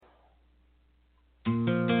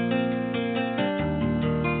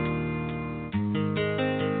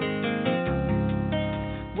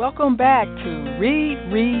Welcome back to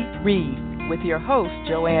Read, Read, Read with your host,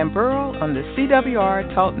 Joanne Burrow on the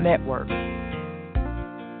CWR Talk Network.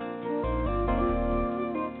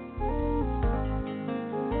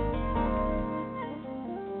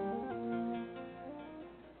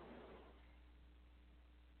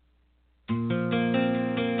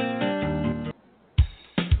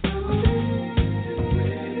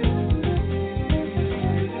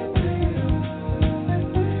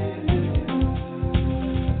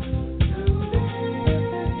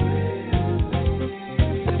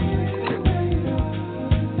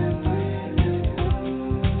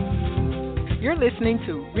 Listening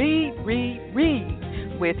to Read, Read,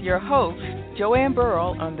 Read with your host, Joanne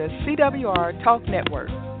Burrow on the CWR Talk Network.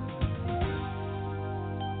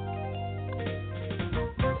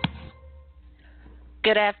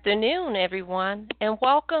 Good afternoon, everyone, and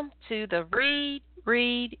welcome to the Read,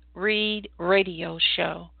 Read, Read radio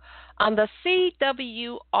show on the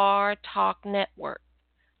CWR Talk Network.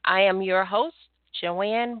 I am your host,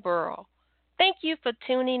 Joanne Burrow. Thank you for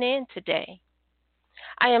tuning in today.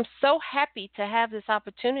 I am so happy to have this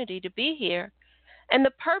opportunity to be here. And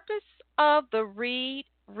the purpose of the Read,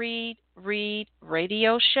 Read, Read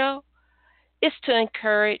radio show is to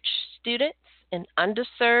encourage students in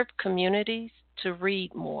underserved communities to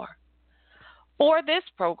read more. For this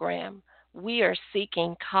program, we are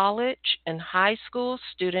seeking college and high school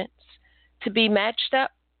students to be matched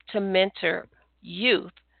up to mentor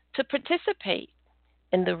youth to participate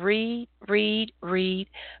in the Read, Read, Read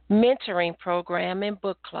mentoring program and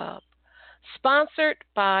book club, sponsored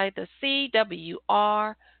by the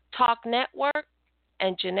CWR Talk Network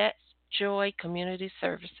and Jeanette's Joy Community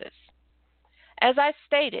Services. As I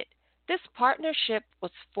stated, this partnership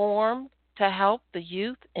was formed to help the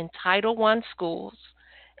youth in Title I schools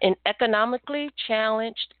in economically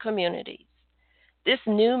challenged communities. This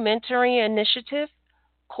new mentoring initiative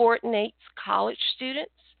coordinates college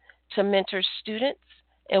students to mentor students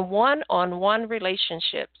in one-on-one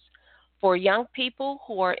relationships for young people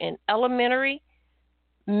who are in elementary,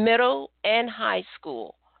 middle, and high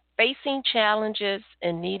school, facing challenges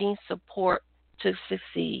and needing support to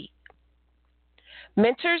succeed.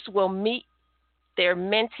 Mentors will meet their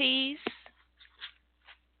mentees.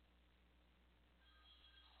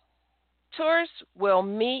 Mentors will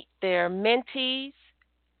meet their mentees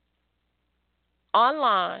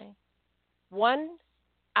online 1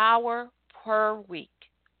 hour per week.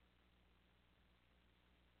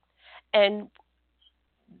 And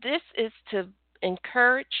this is to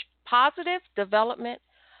encourage positive development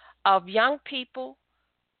of young people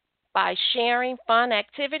by sharing fun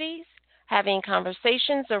activities, having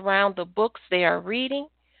conversations around the books they are reading,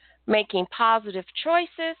 making positive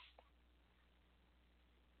choices,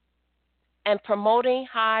 and promoting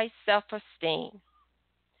high self-esteem.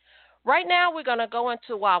 Right now, we're going to go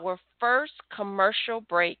into our first commercial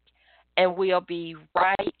break, and we'll be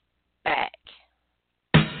right back.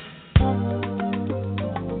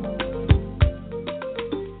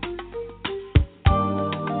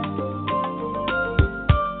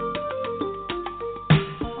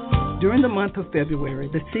 During the month of February,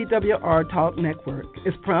 the CWR Talk Network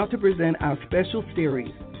is proud to present our special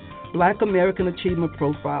series, Black American Achievement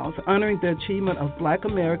Profiles, honoring the achievement of Black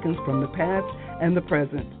Americans from the past and the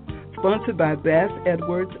present, sponsored by Bass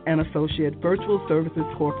Edwards and Associate Virtual Services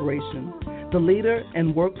Corporation, the leader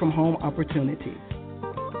in work-from-home opportunities.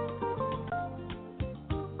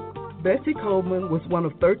 Bessie Coleman was one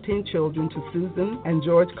of 13 children to Susan and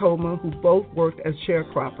George Coleman, who both worked as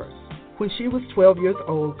sharecroppers. When she was 12 years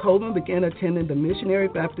old, Coleman began attending the Missionary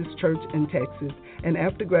Baptist Church in Texas, and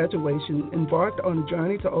after graduation, embarked on a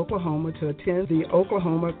journey to Oklahoma to attend the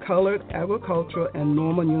Oklahoma Colored Agricultural and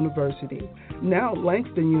Normal University, now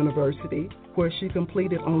Langston University, where she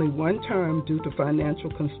completed only one term due to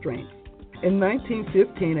financial constraints. In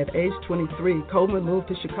 1915, at age 23, Coleman moved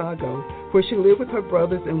to Chicago, where she lived with her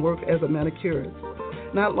brothers and worked as a manicurist.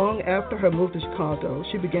 Not long after her move to Chicago,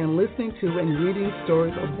 she began listening to and reading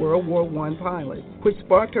stories of World War I pilots, which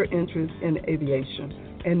sparked her interest in aviation.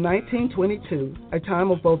 In 1922, a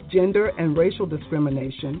time of both gender and racial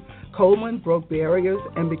discrimination, Coleman broke barriers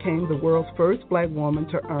and became the world's first Black woman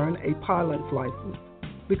to earn a pilot's license.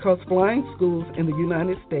 Because flying schools in the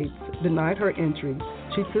United States denied her entry,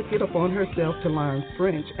 she took it upon herself to learn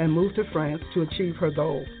French and moved to France to achieve her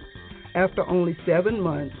goal. After only 7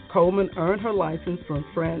 months, Coleman earned her license from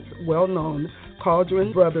France's well-known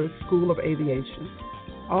Caudron Brothers School of Aviation.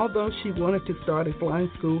 Although she wanted to start a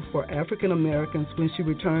flying school for African Americans when she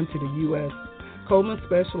returned to the U.S., Coleman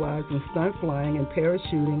specialized in stunt flying and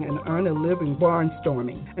parachuting and earned a living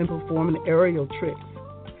barnstorming and performing aerial tricks.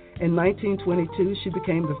 In 1922, she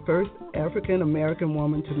became the first African American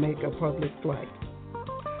woman to make a public flight.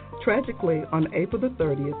 Tragically, on April the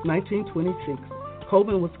 30th, 1926,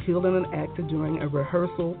 Coleman was killed in an accident during a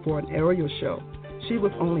rehearsal for an aerial show. She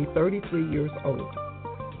was only 33 years old.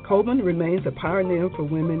 Coleman remains a pioneer for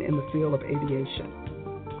women in the field of aviation.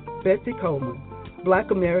 Betsy Coleman,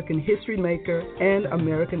 Black American history maker and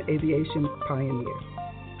American aviation pioneer.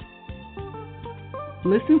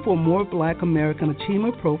 Listen for more Black American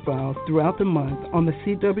achievement profiles throughout the month on the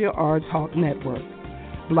CWR Talk Network.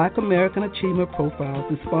 Black American Achievement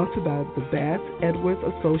Profiles is sponsored by the Bass Edwards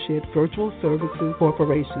Associate Virtual Services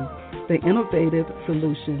Corporation, the innovative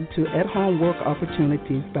solution to at-home work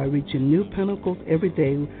opportunities by reaching new pinnacles every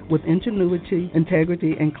day with ingenuity,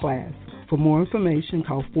 integrity, and class. For more information,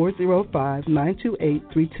 call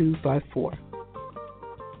 405-928-3254.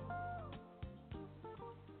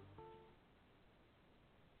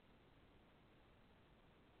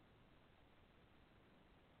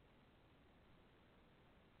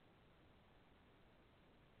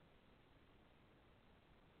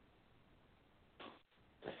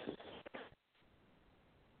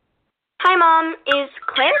 Hi, Mom. Is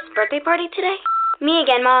Claire's birthday party today? Me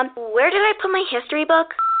again, Mom. Where did I put my history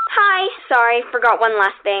book? Hi. Sorry, forgot one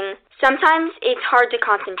last thing. Sometimes it's hard to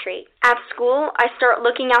concentrate. At school, I start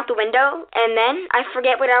looking out the window, and then I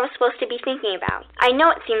forget what I was supposed to be thinking about. I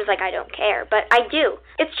know it seems like I don't care, but I do.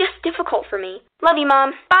 It's just difficult for me. Love you,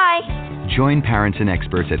 Mom. Bye. Join parents and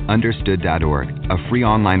experts at understood.org, a free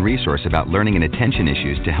online resource about learning and attention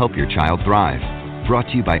issues to help your child thrive. Brought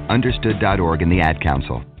to you by understood.org and the Ad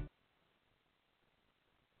Council.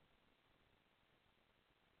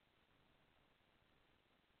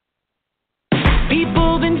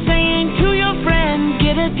 People been saying to your friend,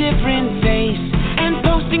 get a different face, and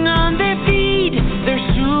posting on their feed, they're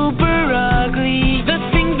super ugly. The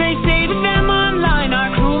things they say to them online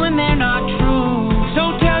are cruel and they're not true.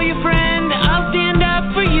 So tell your friend, I'll stand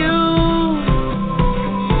up for you.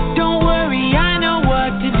 Don't worry, I know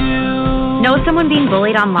what to do. Know someone being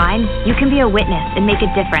bullied online? You can be a witness and make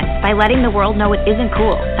a difference by letting the world know it isn't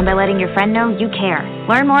cool and by letting your friend know you care.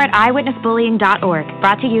 Learn more at eyewitnessbullying.org.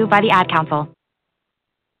 Brought to you by the Ad Council.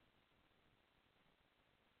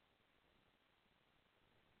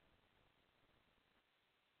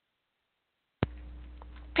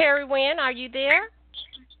 Perry Winn, are you there?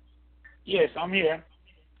 Yes, I'm here.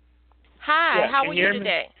 Hi, Yeah, how can are you you hear me?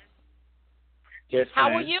 today? Just How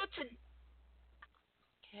fine. are you today?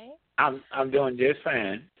 Okay. I'm doing just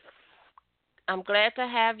fine. I'm glad to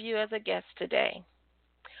have you as a guest today.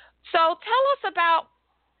 So tell us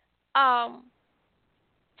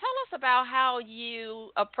about how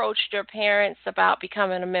you approached your parents about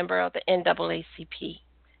becoming a member of the NAACP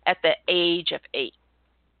at the age of 8.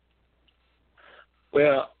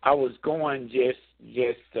 Well, I was going just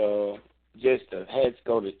had to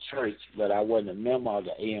go to church, but I wasn't a member of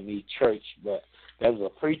the AME church. But there was a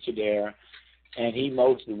preacher there, and he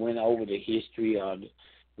mostly went over the history of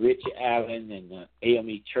Richard Allen and the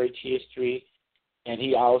AME church history, and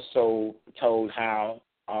he also told how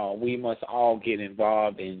we must all get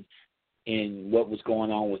involved in what was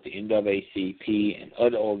going on with the NAACP and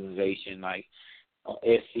other organizations like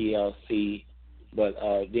SCLC. But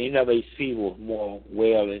the NAACP was more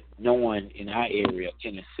well known in our area,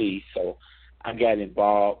 Tennessee, so I got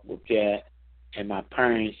involved with that. And my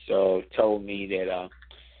parents told me that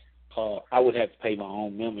I would have to pay my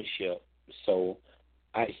own membership. So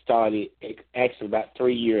I started actually about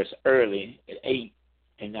 3 years early at 8,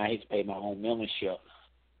 and I had to pay my own membership,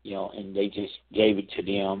 and they just gave it to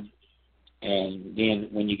them. And then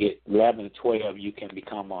when you get 11 or 12, you can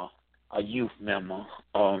become a youth member.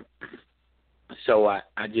 So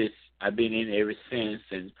I've been in ever since,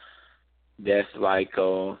 and that's like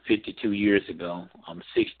 52 years ago. I'm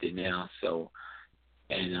 60 now, so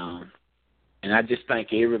and I just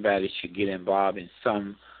think everybody should get involved in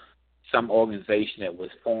some organization that was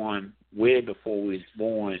formed way before we was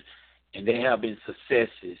born, and there have been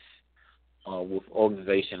successes with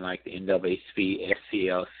organizations like the NAACP,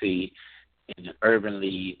 SCLC, and the Urban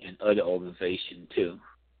League, and other organizations too.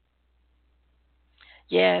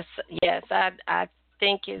 Yes, I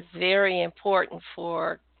think it's very important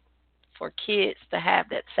for kids to have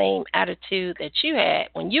that same attitude that you had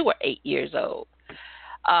when you were 8 years old.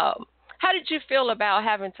 How did you feel about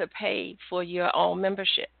having to pay for your own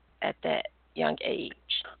membership at that young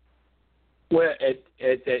age? Well, at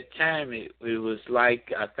that time, it was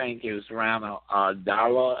like, I think it was around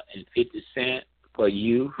 $1.50 for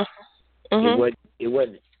you. Mm-hmm. It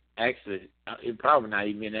wasn't actually, it probably not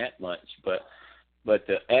even that much, but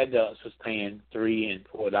the adults was paying $3 and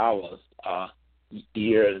 $4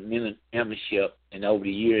 year membership, and over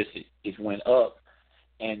the years it went up,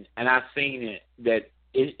 and I've seen it that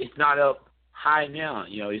it's not up high now.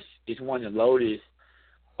 You know, it's one of the lowest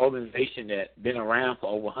organizations that's been around for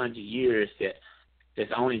over 100 years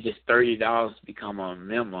that's only just $30 to become a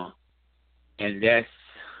member, and that's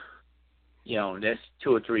 2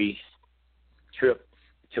 or 3 trips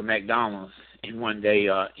to McDonald's in one day,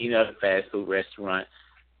 any other fast food restaurant,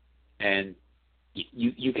 and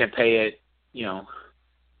you can pay it,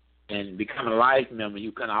 and become a life member.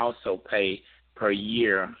 You can also pay per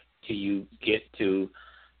year till you get to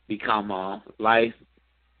become a life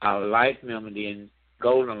member, then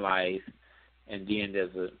Golden Life, and then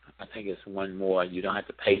I think it's one more. You don't have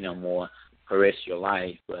to pay no more for the rest of your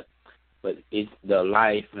life, but the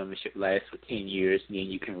life membership lasts for 10 years, and then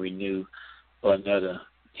you can renew for another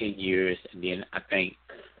 10 years, and then I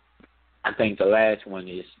think the last one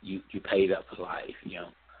is you paid up for life,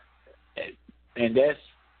 and that's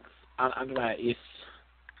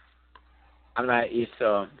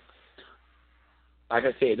like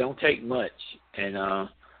I said, it don't take much, and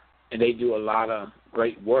they do a lot of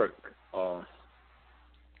great work.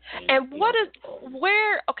 And where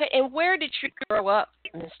did you grow up,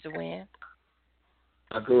 Mr. Winn?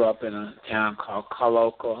 I grew up in a town called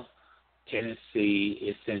Coloca, Tennessee.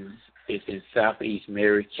 It's in southeast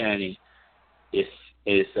Mary County. It's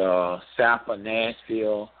south of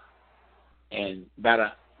Nashville, and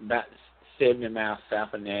about 70 miles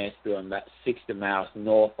south of Nashville, and about 60 miles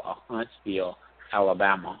north of Huntsville,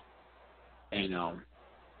 Alabama. And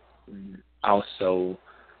also,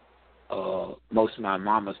 most of my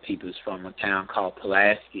mama's people is from a town called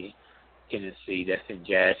Pulaski, Tennessee. That's in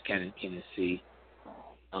Jazz County, Tennessee.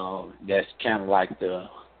 That's kind of like the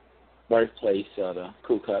birthplace of the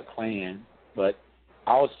Ku Klux Klan, but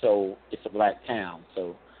also it's a black town.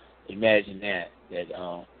 So imagine that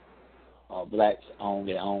blacks own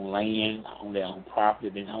their own land, own their own property,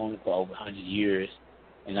 been owning it for over 100 years,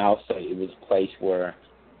 and also it was a place where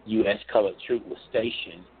U.S. colored troops were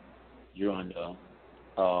stationed during the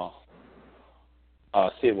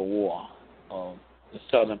Civil War. The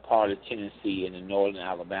southern part of Tennessee and the northern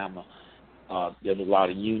Alabama, there's a lot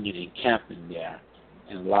of Union encampment there,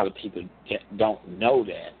 and a lot of people don't know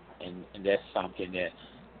that, and that's something that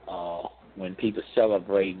when people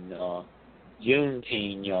celebrating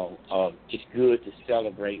Juneteenth, it's good to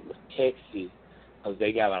celebrate with Texas because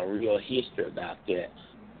they got a real history about that.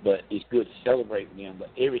 But it's good to celebrate with them. But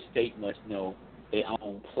every state must know their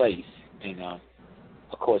own place, and of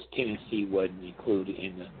course Tennessee wasn't included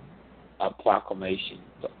in the proclamation.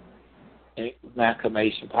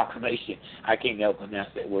 Proclamation. I can't help pronounce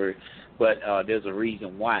that word, but there's a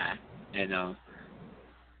reason why, and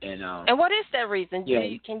what is that reason?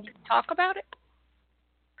 Can you talk about it?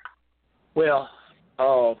 Well,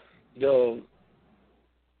 the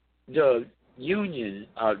union,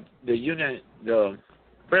 the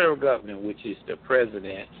federal government, which is the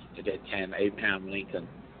president at that time, Abraham Lincoln,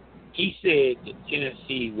 he said that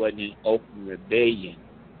Tennessee wasn't in open rebellion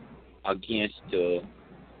against the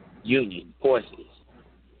Union forces.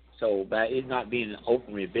 So by it not being an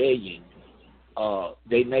open rebellion,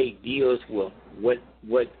 they made deals with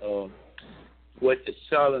what the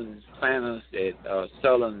Southern planters, that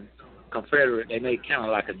Southern Confederate, they made kind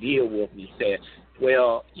of like a deal with them and said,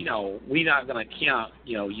 well, we're not going to count,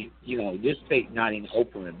 this state not in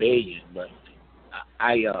open rebellion, but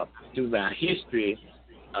I through my history,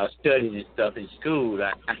 studying and stuff in school,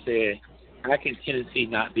 I said, how can Tennessee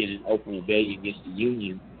not be in an open rebellion against the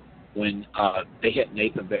Union when they had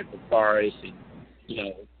Nathan Bedford Forrest, and,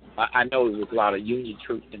 I know there was a lot of Union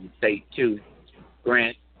troops in the state too,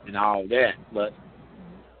 Grant and all that, but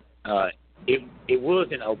it was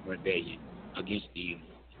an open rebellion against the Union.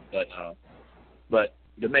 But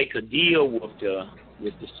to make a deal with the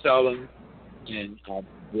Southern and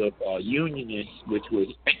with Unionists, which was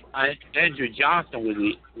Andrew Johnson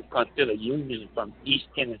was considered Union from East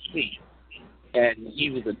Tennessee, and he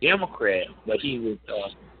was a Democrat, but he was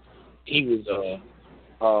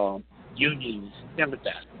Union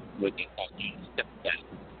sympathizer, what they call Union sympathizer.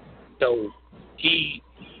 So he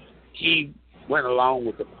went along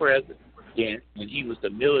with the president, and he was the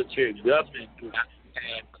military governor throughout the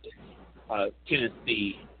time of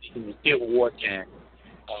Tennessee in the Civil War time.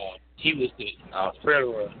 He was the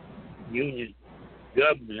federal Union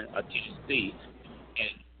governor of Tennessee,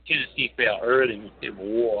 and Tennessee fell early in the Civil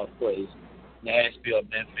War. Of course, Nashville,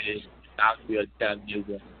 Memphis, Knoxville,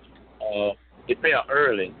 Chattanooga. It fell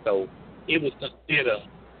early, so it was considered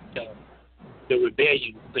the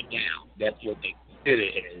rebellion was put down. That's what they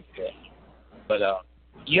considered it as. But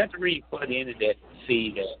you have to read further into that to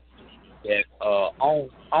see that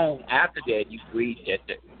on after that you read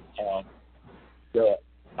that the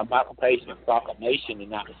Emancipation Proclamation did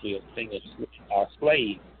not see a single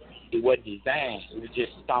slave. It wasn't designed. It was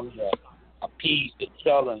just something to appease the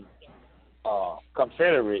Southern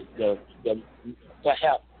Confederate to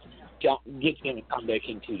help get them to come back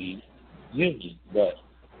into the Union. But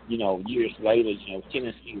years later,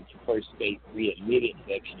 Tennessee was the first state readmitted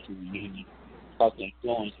back into the Union because of the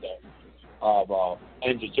influence of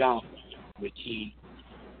Andrew Johnson, which he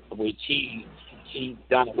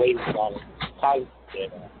done away with all the policies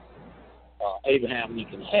that Abraham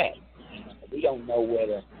Lincoln had. And we don't know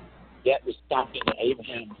whether that was something that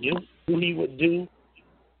Abraham knew who he would do,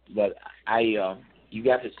 but you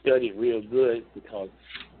got to study it real good because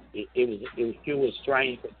it was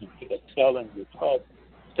strange for him to pick a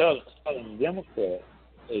Southern Democrat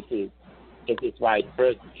as his vice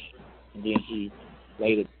president, and then he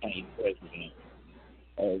later became president.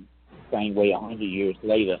 Same way 100 years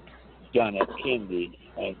later, John F. Kennedy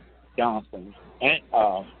and Johnson and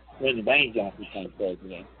Lyndon Baines Johnson became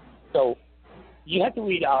president. So you have to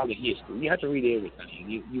read all the history. You have to read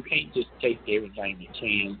everything. You can't just take everything to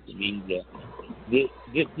chance. I mean, this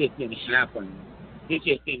just didn't happen. This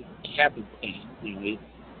just didn't happen.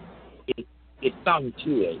 It's something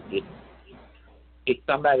to it. If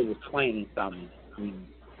somebody was planning something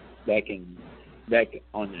back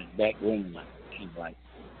on the back room, like.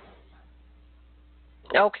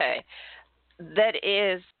 Okay, that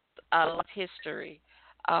is a lot of history,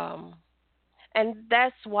 and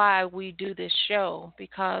that's why we do this show,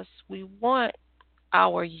 because we want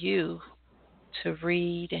our youth to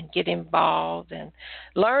read and get involved and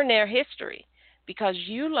learn their history, because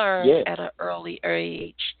you learned at an early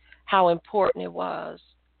age how important it was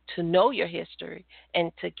to know your history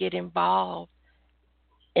and to get involved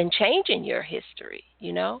in changing your history.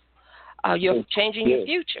 You're changing your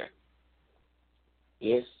future.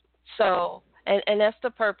 Yes. So, and that's the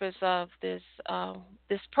purpose of this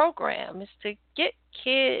program, is to get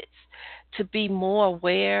kids to be more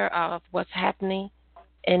aware of what's happening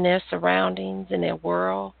in their surroundings, in their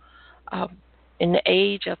world. In the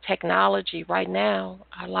age of technology right now,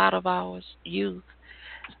 a lot of our youth,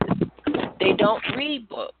 they don't read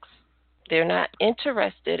books. They're not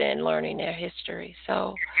interested in learning their history.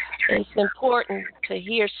 So it's important to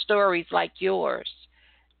hear stories like yours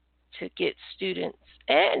to get students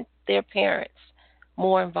and their parents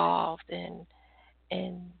more involved in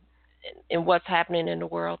what's happening in the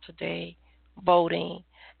world today, voting,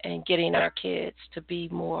 and getting our kids to be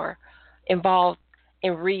more involved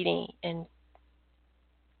in reading and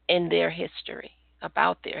in their history,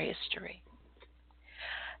 about their history.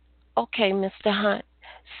 Okay, Mr. Hunt.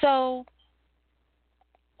 So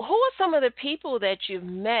who are some of the people that you've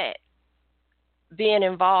met being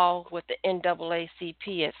involved with the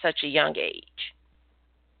NAACP at such a young age?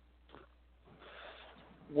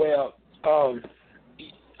 Well,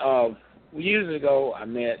 years ago, I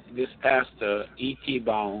met this pastor, E.T.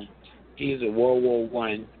 Bone. He's a World War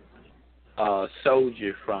I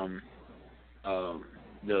soldier from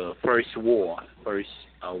the First World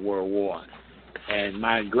War. And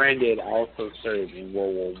my granddad also served in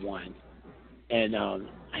World War I. And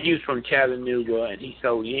he was from Chattanooga, and he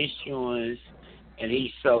sold insurance, and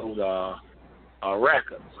he sold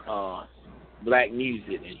records, black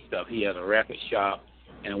music and stuff. He had a record shop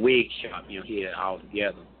and a wig shop. He had it all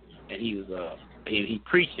together. And he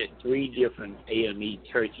preached at 3 different AME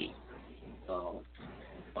churches,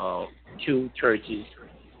 2 churches,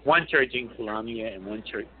 1 church in Columbia and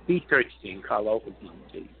 2 churches in Carlopa,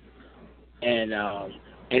 Tennessee. And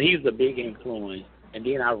he was a big influence. And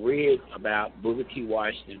then I read about Booker T.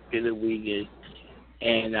 Washington, Philip Wiggins,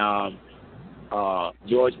 and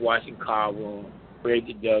George Washington Carver,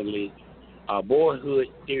 Frederick Douglass, Boyhood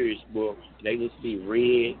Serious book. They used to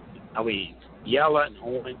be yellow and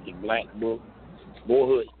orange and black book.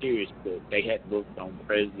 Boyhood Serious book. They had books on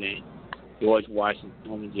President George Washington,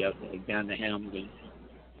 Thomas Jefferson, Alexander Hamilton,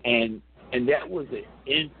 and that was an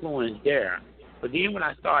influence there. But then when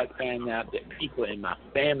I started finding out that people in my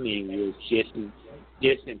family was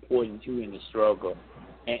just important too in the struggle,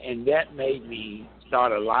 and that made me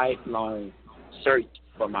start a lifelong search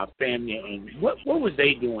for my family and what was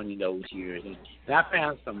they doing in those years. And I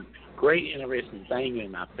found some great interesting things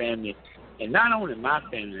in my family, and not only my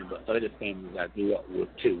family but other families I grew up with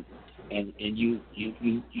too. And you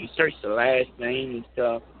search the last name and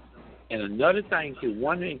stuff. And another thing too,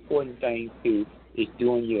 one of the important things too is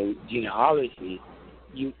doing your genealogy.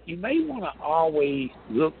 You may want to always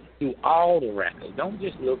look through all the records. Don't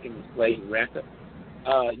just look in the slave record.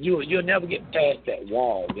 You'll never get past that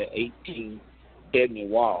wall, that 70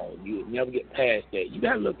 wall. You would never get past that. You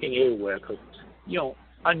got to look in everywhere because,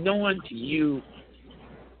 unknown to you,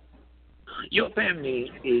 your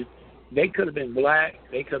family is, they could have been black,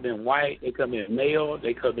 they could have been white, they could have been male,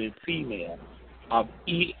 they could have been female, of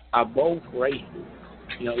both races.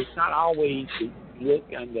 It's not always to look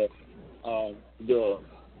under the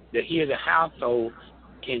head of the household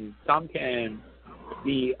can sometimes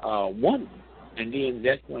be a woman. And then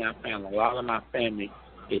that's when I found a lot of my family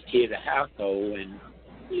is head of the household, and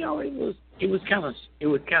it was kind of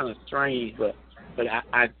strange, but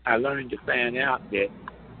I learned to find out that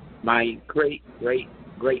my great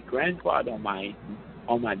grandfather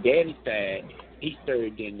on my daddy's side, he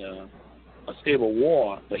served in a civil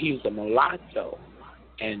war, but he was a mulatto,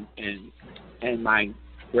 and my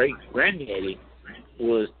great granddaddy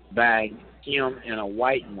was by him and a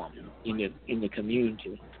white woman in the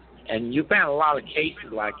community, and you found a lot of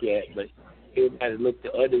cases like that, but everybody looked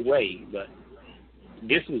the other way. But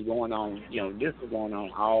this was going on, this was going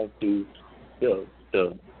on all through the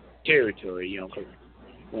territory, because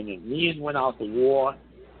when the men went off to war,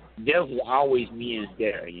 there was always men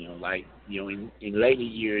there, in later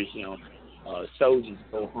years, soldiers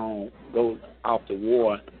go off to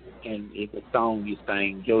war, and it's a song you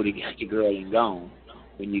sing, Jody got your girl and gone,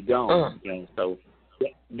 when you're gone, so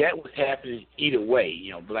that was happening either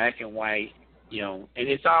way, black and white, and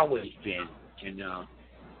it's always been,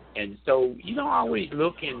 and so you don't always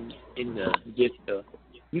look in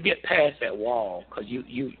you get past that wall, because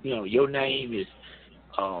your name is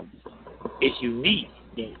it's unique.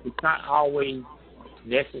 It's not always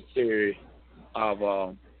necessary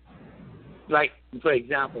of like, for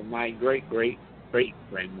example, my great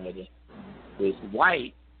grandmother was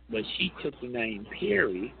white, but she took the name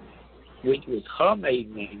Perry, which was her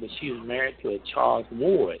maiden name, but she was married to a Charles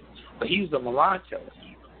Ward, but he was a mulatto.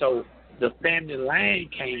 So the family line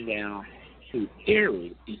came down to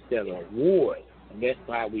Perry instead of Ward, and that's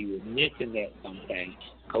why we were missing that sometimes.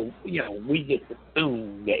 Cause we just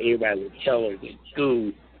assumed that everybody would tell us in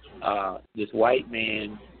school, this white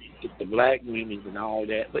man, it's the black women and all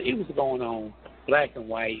that, but it was going on, black and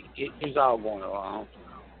white, it was all going on.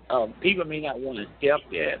 People may not want to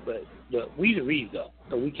accept that, but we the reason,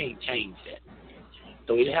 so we can't change that.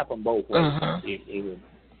 So it happened both ways. It was,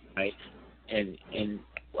 right, and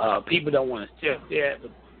people don't want to accept that,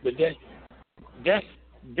 but that's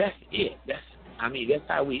it. That's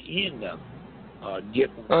how we end up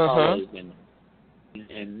different colors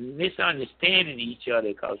and misunderstanding each other,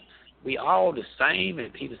 because we all the same,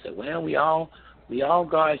 and people say, well, we all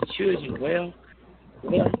God's children. Well,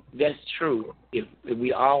 that's true. If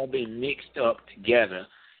we all been mixed up together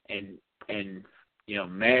and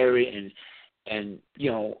married and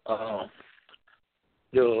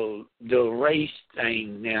the race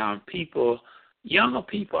thing now, younger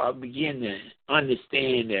people are beginning to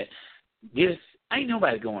understand that this ain't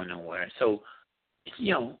nobody going nowhere. So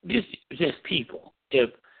this is just people. If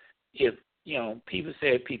people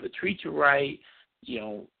say if people treat you right,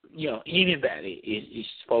 anybody is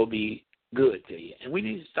supposed to be good to you, and we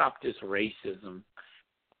need to stop this racism,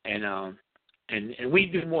 and we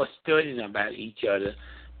do more studying about each other,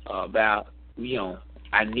 about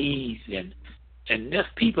our needs, and there's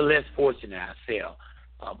people less fortunate ourselves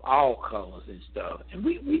of all colors and stuff, and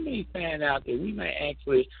we may find out that we may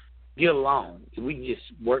actually get along if we can just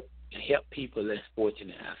work and help people less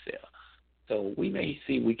fortunate ourselves. So we may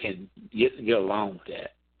see we can get along with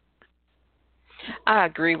that. I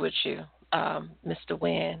agree with you, Mr.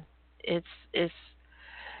 Winn. It's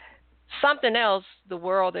something else, the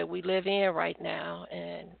world that we live in right now,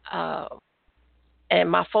 and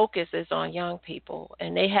my focus is on young people,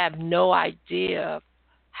 and they have no idea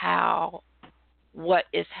how what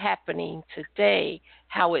is happening today,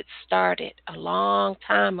 how it started a long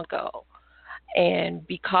time ago. And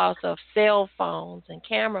because of cell phones and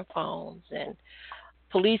camera phones and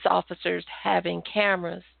police officers having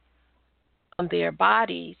cameras on their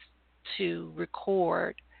bodies to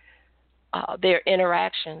record their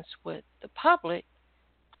interactions with the public,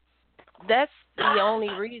 that's the only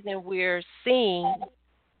reason we're seeing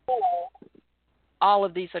all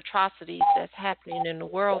of these atrocities that's happening in the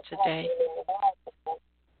world today.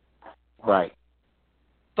 Right.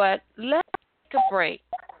 But let's take a break,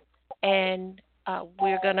 and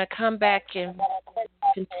we're going to come back and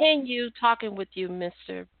continue talking with you,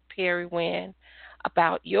 Mr. Perry Winn,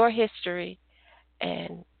 about your history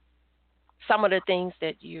and some of the things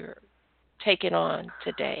that you're taking on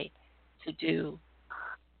today to do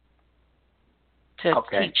to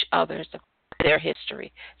teach others their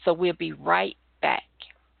history. So we'll be right back.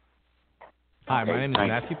 Hi, my name is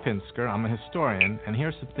Matthew Pinsker. I'm a historian, and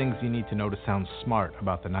here's some things you need to know to sound smart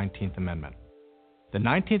about the 19th Amendment. The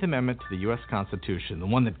 19th Amendment to the U.S. Constitution, the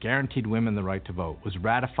one that guaranteed women the right to vote, was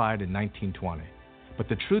ratified in 1920. But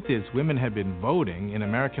the truth is, women had been voting in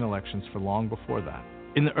American elections for long before that.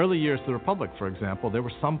 In the early years of the Republic, for example, there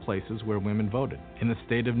were some places where women voted, in the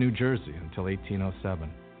state of New Jersey until 1807.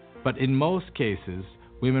 But in most cases,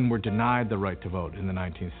 women were denied the right to vote in the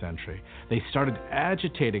 19th century. They started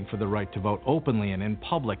agitating for the right to vote openly and in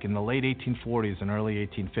public in the late 1840s and early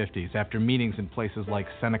 1850s after meetings in places like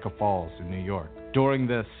Seneca Falls in New York. During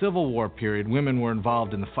the Civil War period, women were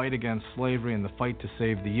involved in the fight against slavery and the fight to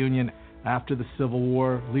save the Union. After the Civil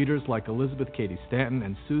War, leaders like Elizabeth Cady Stanton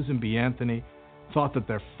and Susan B. Anthony thought that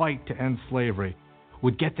their fight to end slavery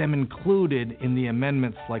would get them included in the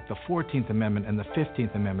amendments like the 14th Amendment and the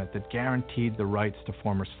 15th Amendment that guaranteed the rights to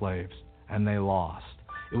former slaves, and they lost.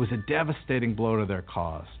 It was a devastating blow to their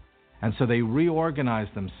cause, and so they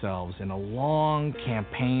reorganized themselves in a long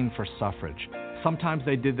campaign for suffrage. Sometimes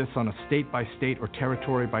they did this on a state-by-state or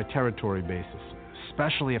territory-by-territory basis,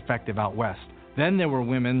 especially effective out west. Then there were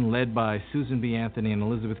women led by Susan B. Anthony and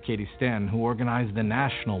Elizabeth Cady Stanton who organized the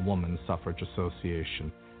National Women's Suffrage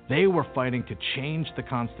Association. They were fighting to change the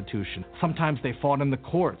Constitution. Sometimes they fought in the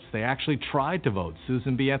courts. They actually tried to vote.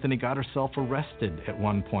 Susan B. Anthony got herself arrested at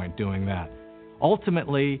one point doing that.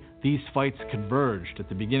 Ultimately, these fights converged at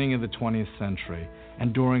the beginning of the 20th century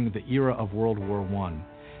and during the era of World War I.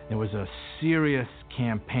 There was a serious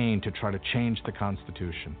campaign to try to change the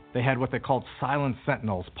Constitution. They had what they called silent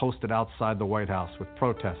sentinels posted outside the White House with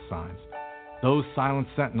protest signs. Those silent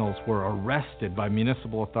sentinels were arrested by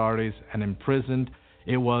municipal authorities and imprisoned.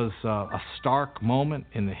 It was a stark moment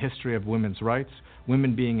in the history of women's rights,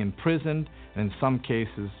 women being imprisoned and in some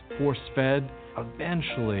cases force-fed.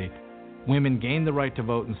 Eventually, women gained the right to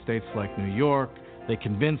vote in states like New York. They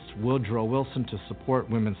convinced Woodrow Wilson to support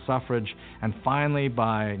women's suffrage, and finally,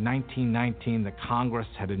 by 1919, the Congress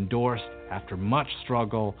had endorsed, after much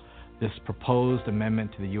struggle, this proposed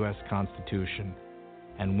amendment to the U.S. Constitution,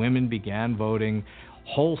 and women began voting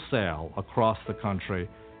wholesale across the country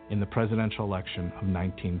in the presidential election of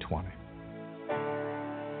 1920.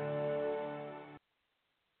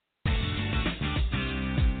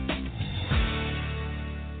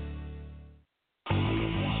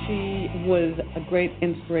 Was a great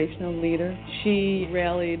inspirational leader. She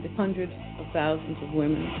rallied hundreds of thousands of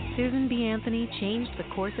women. Susan B. Anthony changed the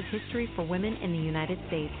course of history for women in the United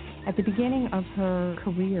States. At the beginning of her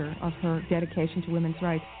career, of her dedication to women's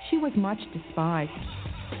rights, she was much despised.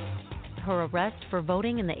 Her arrest for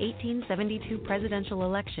voting in the 1872 presidential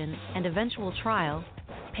election and eventual trial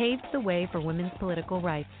paved the way for women's political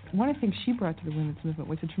rights. One of the things she brought to the women's movement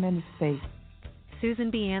was a tremendous faith.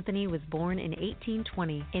 Susan B. Anthony was born in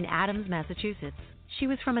 1820 in Adams, Massachusetts. She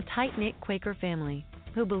was from a tight-knit Quaker family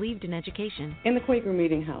who believed in education. In the Quaker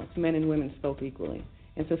meeting house, men and women spoke equally.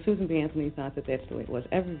 And so Susan B. Anthony thought that that's the way it was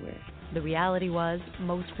everywhere. The reality was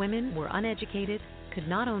most women were uneducated, could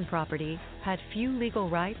not own property, had few legal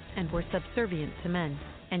rights, and were subservient to men.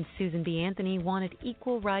 And Susan B. Anthony wanted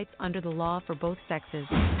equal rights under the law for both sexes.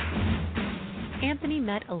 Anthony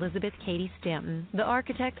met Elizabeth Cady Stanton, the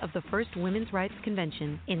architect of the first Women's Rights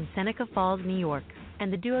Convention in Seneca Falls, New York,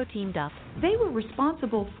 and the duo teamed up. They were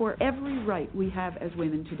responsible for every right we have as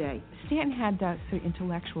women today. Stanton had the sort of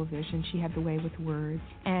intellectual vision. She had the way with words.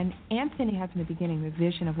 And Anthony had from the beginning the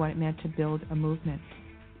vision of what it meant to build a movement.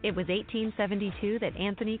 It was 1872 that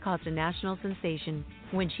Anthony caused a national sensation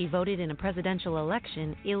when she voted in a presidential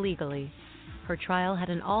election illegally. Her trial had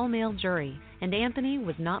an all-male jury, and Anthony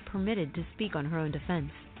was not permitted to speak on her own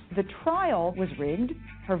defense. The trial was rigged.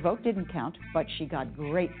 Her vote didn't count, but she got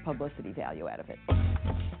great publicity value out of it.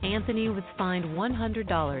 Anthony was fined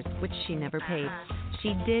 $100, which she never paid.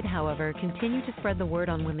 She did, however, continue to spread the word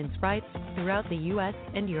on women's rights throughout the U.S.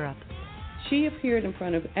 and Europe. She appeared in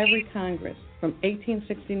front of every Congress from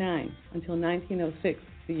 1869 until 1906,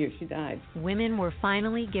 the year she died. Women were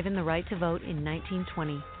finally given the right to vote in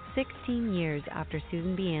 1920. 16 years after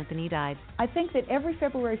Susan B. Anthony died. I think that every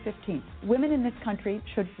February 15th, women in this country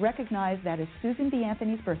should recognize that as Susan B.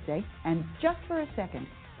 Anthony's birthday, and just for a second,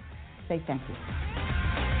 say thank you.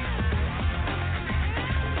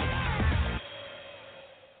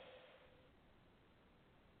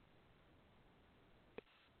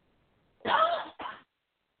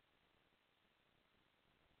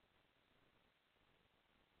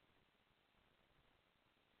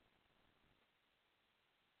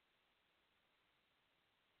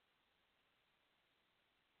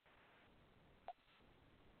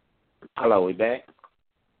 Hello, we back?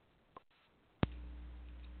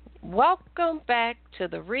 Welcome back to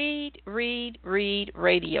the Read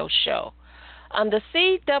Radio Show on the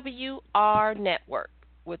CWR Network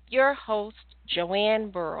with your host,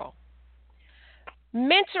 Joanne Burrow.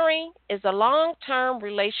 Mentoring is a long-term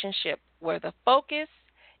relationship where the focus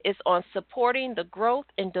is on supporting the growth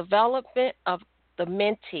and development of the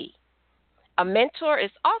mentee. A mentor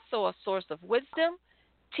is also a source of wisdom,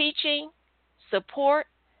 teaching, support,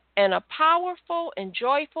 and a powerful and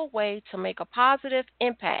joyful way to make a positive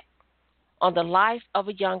impact on the life of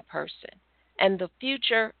a young person and the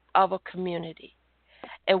future of a community.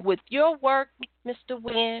 And with your work, Mr.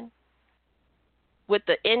 Winn, with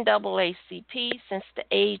the NAACP since the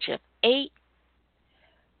age of 8,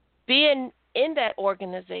 being in that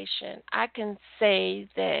organization, I can say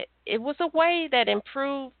that it was a way that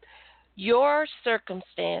improved your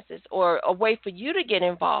circumstances, or a way for you to get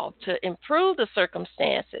involved to improve the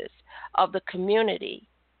circumstances of the community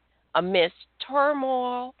amidst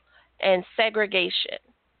turmoil and segregation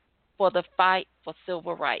for the fight for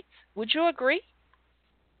civil rights. Would you agree?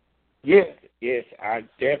 Yes, I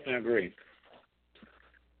definitely agree.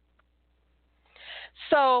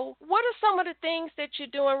 So, what are some of the things that you're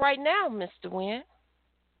doing right now, Mr. Winn?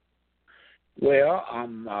 Well,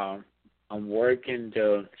 I'm working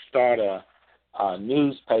to start a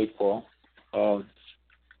newspaper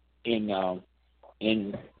in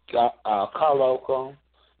Carloco.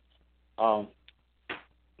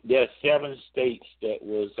 There are 7 states that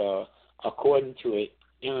was according to an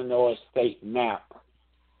Illinois state map.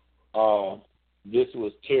 This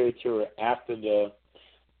was territory after the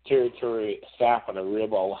territory south of the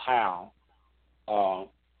River Ohio.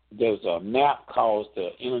 There was a map called the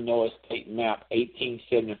Illinois State Map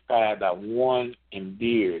 1875 by Warren and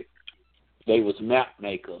Beard. They was map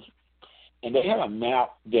makers. And they had a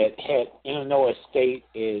map that had Illinois State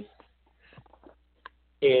is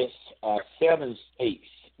 7 states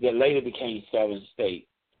that later became 7 states.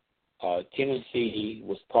 Tennessee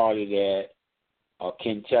was part of that.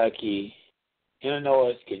 Kentucky,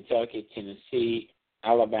 Illinois, Kentucky, Tennessee,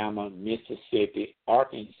 Alabama, Mississippi,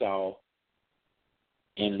 Arkansas,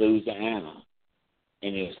 and Louisiana.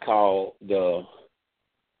 And it was called the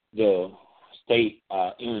state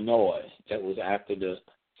Illinois. That was after the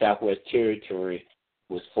Southwest Territory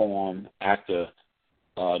was formed, after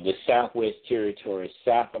the Southwest Territory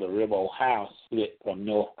south of the River Ohio split from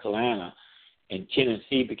North Carolina, and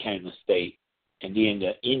Tennessee became a state. And then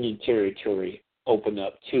the Indian Territory opened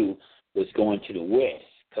up too, was going to the west.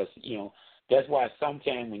 Because, that's why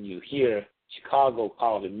sometimes when you hear Chicago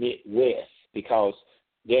called the Midwest, because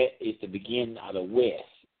that is the beginning of the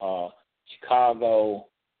West. Chicago,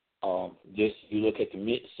 just you look at the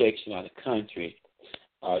midsection of the country,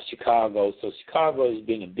 Chicago. So Chicago has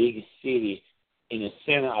been the biggest city in the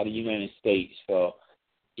center of the United States for,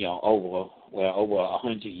 over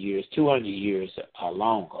 100 years, 200 years or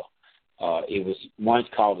longer. It was once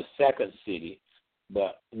called the second city,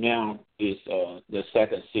 but now it's the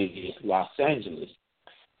second city is Los Angeles.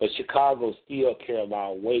 But Chicago still carry a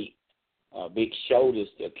lot of weight, big shoulders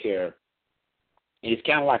still carry. And it's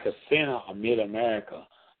kind of like a center of Mid-America.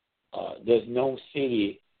 There's no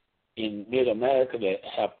city in Mid-America that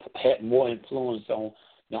have had more influence on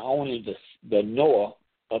not only the north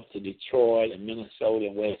up to Detroit and Minnesota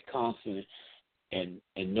and Wisconsin and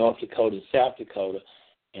North Dakota and South Dakota,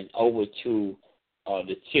 and over to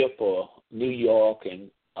the tip of New York and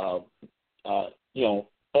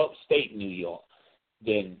upstate New York,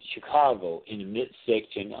 than Chicago in the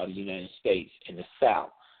midsection of the United States in the South.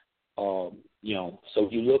 So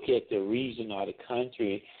if you look at the region of the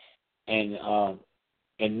country, and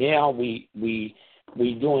now we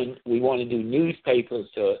want to do newspapers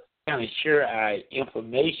to kind of share our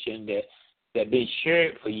information that been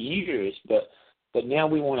shared for years, but now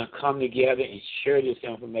we want to come together and share this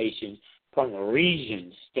information from a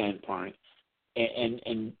region standpoint,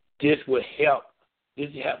 and this will help. This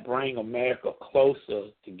will help bring America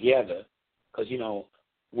closer together, because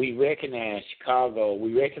we recognize Chicago,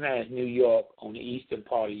 we recognize New York on the eastern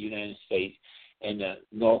part of the United States, and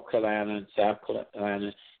North Carolina and South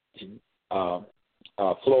Carolina and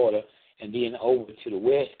Florida, and then over to the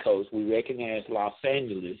West Coast, we recognize Los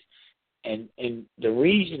Angeles, and the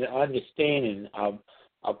reason and understanding of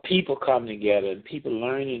people coming together and people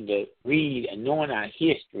learning to read and knowing our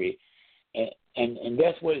history, and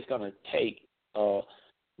that's what it's going to take.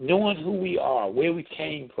 Knowing who we are, where we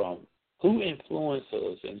came from, who influenced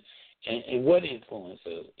us, and what influenced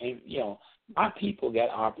us. And, our people got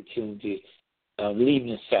opportunity leaving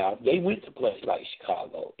the South. They went to places like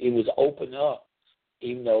Chicago. It was open up,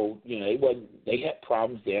 even though, they had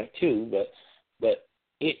problems there too, but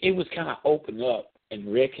it was kind of open up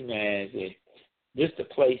and recognized that this is the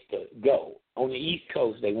place to go. On the East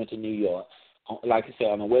Coast, they went to New York. Like I said,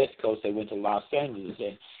 on the West Coast, they went to Los Angeles.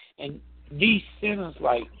 And these centers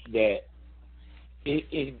like that,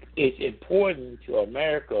 is important to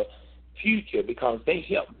America's future because they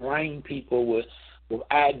help bring people with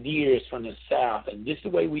ideas from the South, and this is the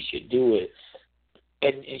way we should do it.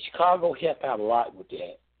 And Chicago helped out a lot with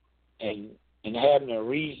that, and having a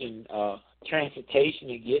reason, transportation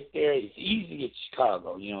to get there. It's easy to get to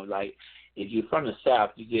Chicago. You know, like if you're from the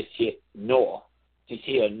South, you just hit north,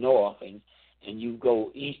 and you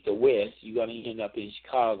go east or west, you're gonna end up in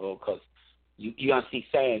Chicago because you're gonna see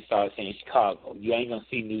signs start saying Chicago. You ain't gonna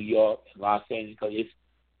see New York and Los Angeles because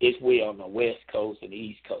it's way on the West Coast and the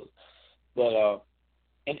East Coast. But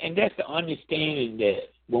and that's the understanding that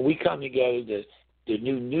when we come together, the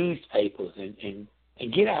new newspapers and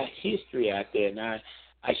get our history out there. And I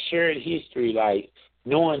shared history, like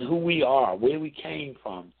knowing who we are, where we came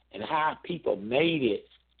from, and how people made it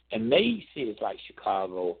and made cities like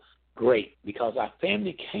Chicago great because our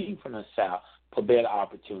family came from the South for better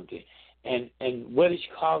opportunity. And whether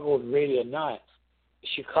Chicago is ready or not,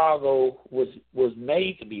 Chicago was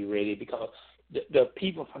made to be ready because the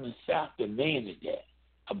people from the South demanded that,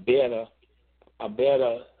 a better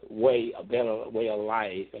way of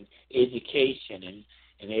life and education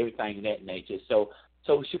and everything of that nature. So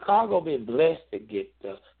Chicago been blessed to get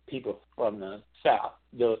the people from the South,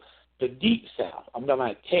 the deep South. I'm talking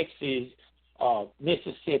about Texas,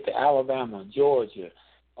 Mississippi, Alabama, Georgia.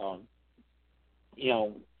 You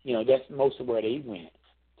know that's most of where they went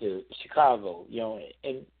to Chicago. You know,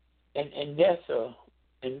 and that's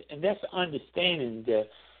an understanding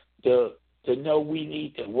to know we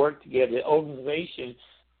need to work together. The organization,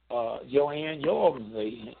 Joanne, your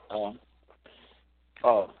organization,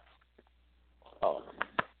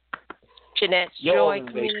 Jeanette's Joy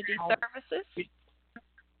Community Services.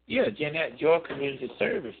 Yeah, Jeanette Joy Community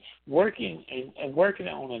Service, working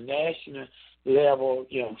on a national level.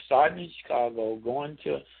 You know, starting in Chicago, going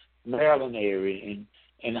to Maryland area,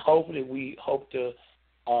 and hopefully we hope to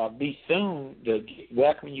be soon to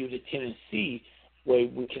welcome you to Tennessee, where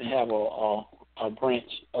we can have a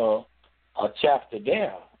branch, a chapter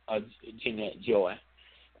there, Jeanette Joy,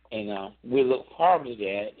 and we look forward to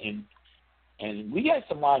that. And we got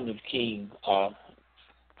some Martin Luther King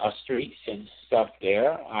streets and stuff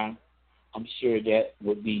there. I'm sure that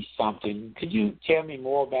would be something. Could you tell me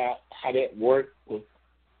more about how that worked with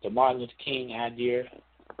the Martin Luther King idea?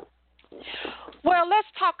 Well, let's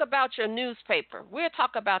talk about your newspaper. We'll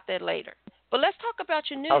talk about that later. But let's talk about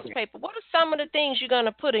your newspaper. Okay. What are some of the things you're going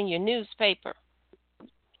to put in your newspaper?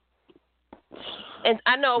 And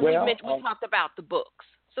I know we talked about the books.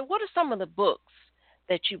 So what are some of the books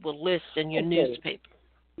that you will list in your newspaper?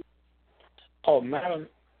 Oh, Madam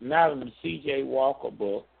C.J. Walker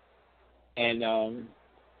book, and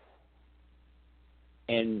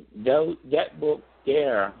that book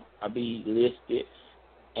there will be listed,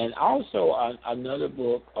 and also another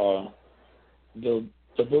book, the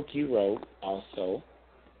book you wrote also,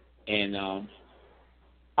 and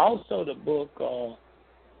also the book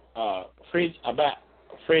about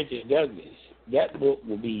Frederick Douglass. That book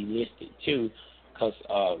will be listed too, because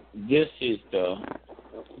this is the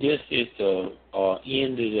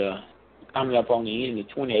end of the coming up on the end of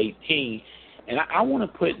 2018, and I want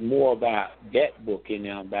to put more about that book in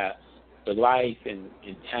there, about the life and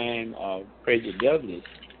time of Frederick Douglass.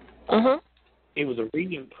 It was a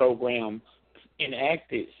reading program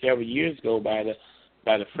enacted several years ago by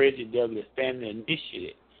the Frederick Douglass Family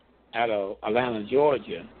Initiative out of Atlanta,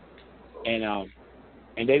 Georgia, and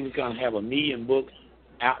they was gonna have 1 million books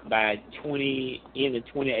out by end of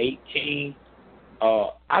 2018.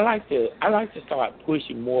 I like to start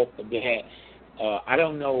pushing more for that. I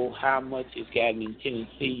don't know how much it's gotten in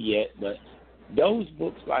Tennessee yet, but those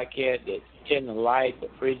books like that tell the life of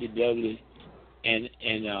Frederick Douglass, and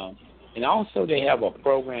also they have a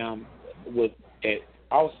program with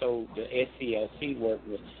also the SCLC work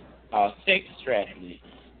with sex trafficking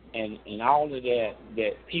and all of that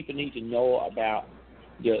people need to know about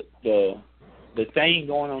the thing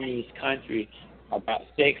going on in this country about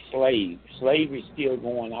sex slaves. Slavery is still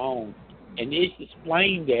going on, and it's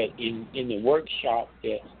explained that in the workshop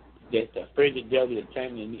that the Frederick Douglass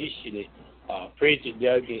Family Initiative, Frederick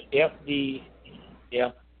Douglass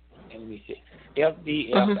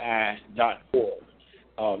FDFI.org.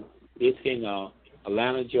 It's in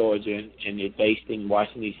Atlanta, Georgia, and they're based in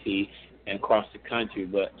Washington D.C. and across the country.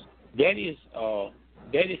 But that is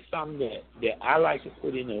something that I like to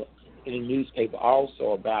put in the newspaper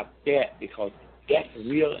also about that, because that's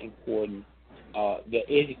real important. The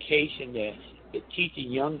education that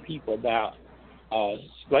teaching young people about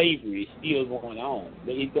slavery is still going on,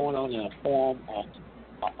 but it's going on in a form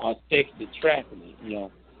of sex trafficking,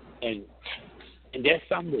 and that's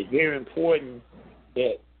something that's very important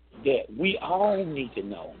that that we all need to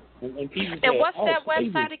know. When people say, and what's that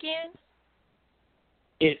website again?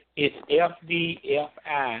 It's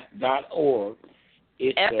fdfi.org.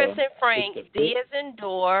 F as in Frank, D as in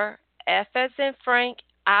door, F as in Frank,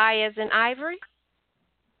 I as in Ivory?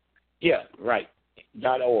 Yeah, right.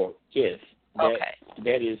 .org, yes. Okay.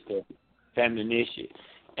 That is the family initiative.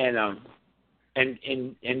 And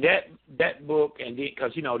that book, and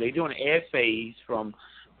because they're doing essays from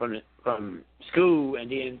school, and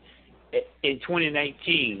then in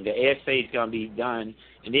 2019 the essay is going to be done,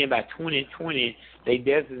 and then by 2020 they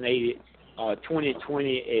designated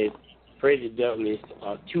 2020 as President Douglas'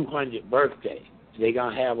 200th birthday. They're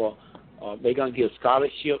going to have they're going to give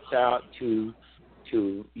scholarships out to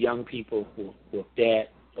young people with that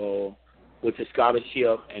with the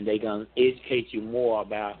scholarship, and they're going to educate you more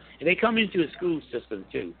about. And they come into the school system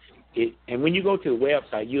too. And when you go to the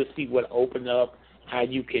website, you'll see what opened up, how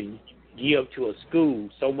you can give to a school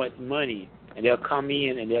so much money, and they'll come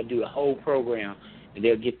in and they'll do the whole program, and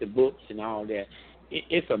they'll get the books and all that.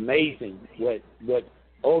 It's amazing what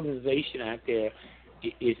organization out there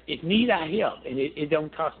it need our help, and it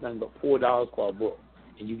don't cost nothing but $4 for a book,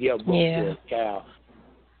 and you get a book for a child.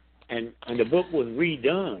 And the book was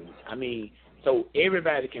redone. I mean, so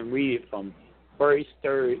everybody can read it from 1st,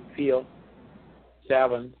 3rd, 5th,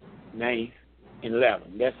 7th, 9th, and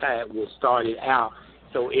 11th. That's how it was started out.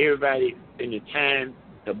 So everybody, in the time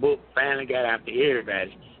the book finally got out to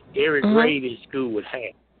everybody, every grade in school would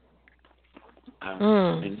have.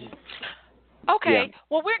 Okay.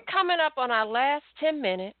 Well, we're coming up on our last 10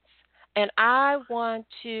 minutes, and I want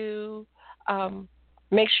to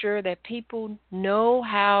make sure that people know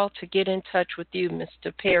how to get in touch with you,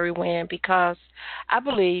 Mr. Perry Winn, because I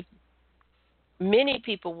believe many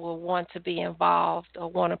people will want to be involved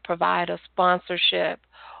or want to provide a sponsorship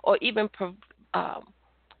or even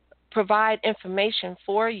provide information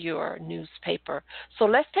for your newspaper. So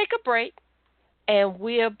let's take a break, and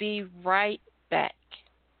we'll be right back.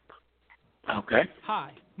 Okay.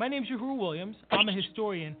 Hi, my name's Yahuruh Williams. I'm a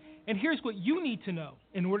historian, and here's what you need to know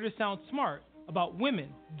in order to sound smart about women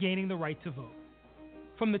gaining the right to vote.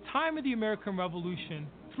 From the time of the American Revolution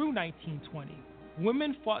through 1920,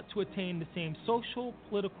 women fought to attain the same social,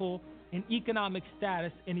 political, and economic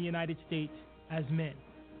status in the United States as men.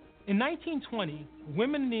 In 1920,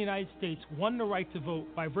 women in the United States won the right to vote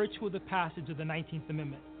by virtue of the passage of the 19th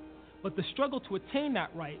Amendment. But the struggle to attain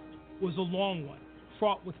that right was a long one,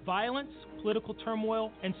 fraught with violence, political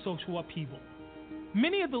turmoil, and social upheaval.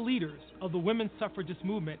 Many of the leaders of the women's suffragist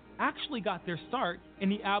movement actually got their start in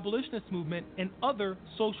the abolitionist movement and other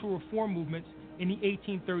social reform movements in the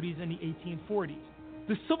 1830s and the 1840s.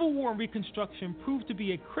 The Civil War and Reconstruction proved to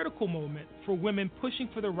be a critical moment for women pushing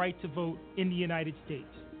for the right to vote in the United States.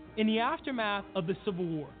 In the aftermath of the Civil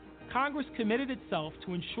War, Congress committed itself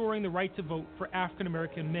to ensuring the right to vote for African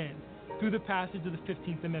American men through the passage of the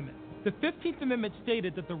 15th Amendment. The 15th Amendment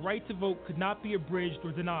stated that the right to vote could not be abridged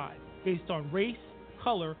or denied based on race,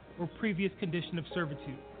 color, or previous condition of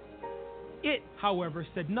servitude. It, however,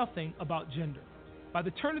 said nothing about gender. By the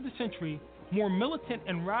turn of the century, more militant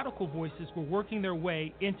and radical voices were working their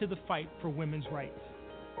way into the fight for women's rights.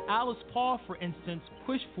 Alice Paul, for instance,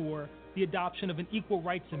 pushed for the adoption of an Equal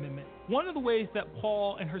Rights Amendment. One of the ways that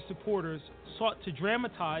Paul and her supporters sought to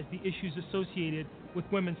dramatize the issues associated with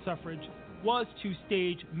women's suffrage was to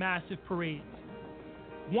stage massive parades.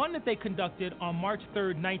 One that they conducted on March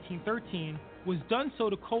 3, 1913, was done so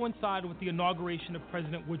to coincide with the inauguration of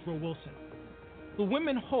President Woodrow Wilson. The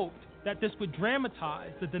women hoped that this would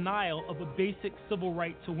dramatize the denial of a basic civil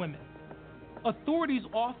right to women. Authorities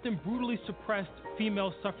often brutally suppressed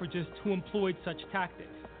female suffragists who employed such tactics.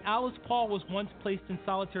 Alice Paul was once placed in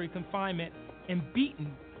solitary confinement and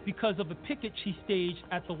beaten because of a picket she staged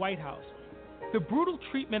at the White House. The brutal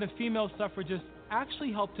treatment of female suffragists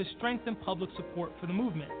actually helped to strengthen public support for the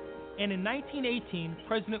movement. And in 1918,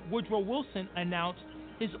 President Woodrow Wilson announced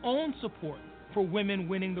his own support for women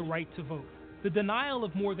winning the right to vote. The denial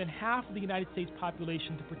of more than half of the United States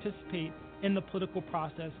population to participate in the political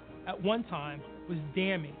process at one time was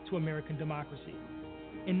damning to American democracy.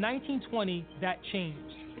 In 1920, that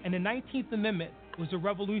changed, and the 19th Amendment was a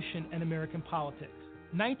revolution in American politics.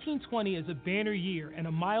 1920 is a banner year and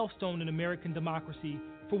a milestone in American democracy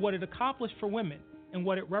for what it accomplished for women and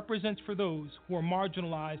what it represents for those who are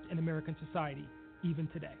marginalized in American society, even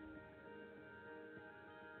today.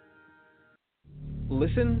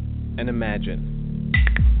 Listen and imagine.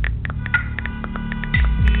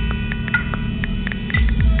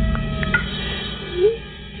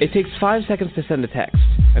 It takes 5 seconds to send a text,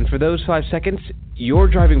 and for those 5 seconds, you're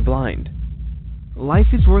driving blind. Life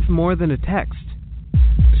is worth more than a text.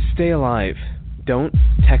 Stay alive. Don't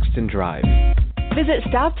text, and drive. Visit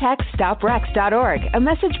StopTextStopWrecks.org, a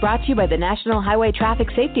message brought to you by the National Highway Traffic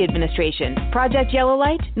Safety Administration, Project Yellow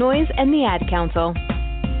Light, Noise, and the Ad Council.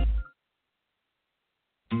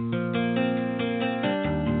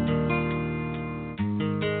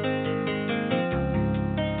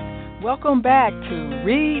 Welcome back to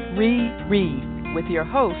Read, Read, Read with your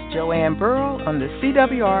host, Joanne Burrow on the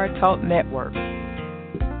CWR Talk Network.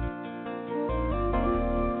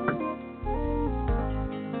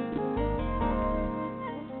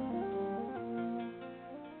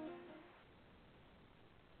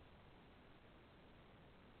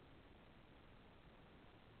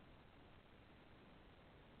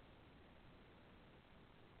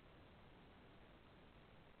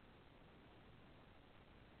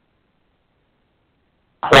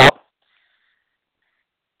 Hello?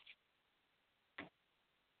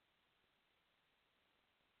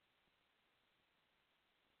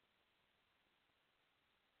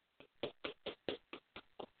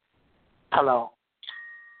 Hello?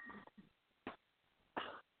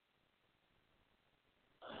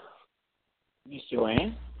 Miss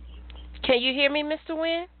Joanne? Can you hear me, Mr.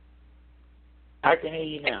 Winn? I can hear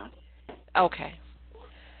you now. Okay.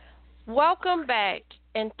 Welcome back,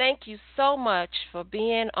 and thank you so much for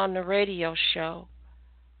being on the radio show.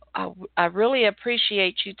 I really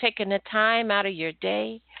appreciate you taking the time out of your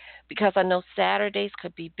day, because I know Saturdays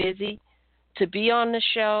could be busy, to be on the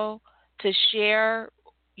show, to share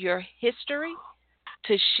your history,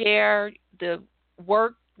 to share the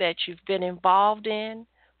work that you've been involved in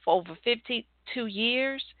for over 52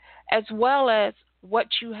 years, as well as what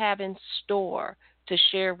you have in store to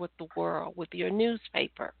share with the world with your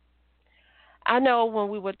newspaper. I know when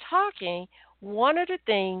we were talking, one of the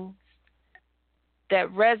things that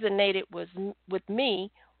resonated with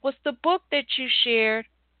me was the book that you shared,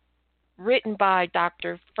 written by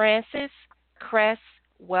Dr. Frances Cress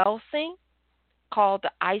Welsing, called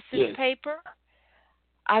The ISIS Paper.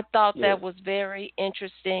 I thought that was very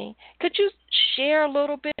interesting. Could you share a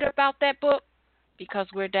little bit about that book? Because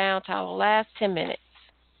we're down to our last 10 minutes.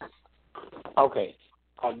 Okay.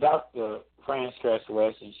 Dr. Frances Cress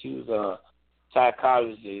Welsing, she was a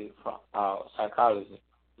psychologist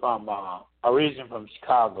from originally from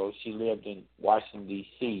Chicago. She lived in Washington,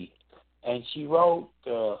 D.C., and she wrote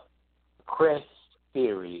the Cress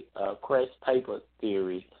theory, Cress paper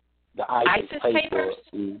theory, the ISIS paper.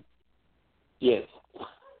 Yes,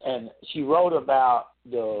 and she wrote about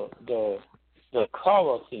the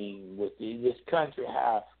color thing with this country,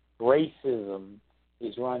 how racism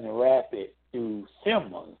is running rapid through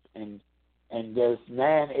symbols, and there's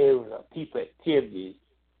 9 areas of people activities,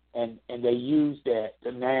 and they use the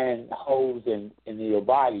 9 holes in your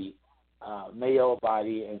body, male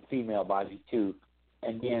body and female body too,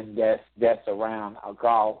 and then that's around a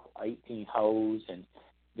golf 18 holes, and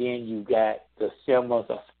then you got the symbols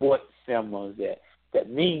of sports symbols that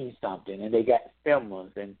mean something, and they got symbols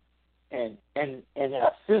and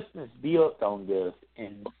the systems built on this,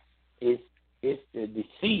 and it's to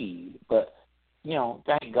deceive. But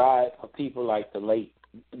thank God for people like the late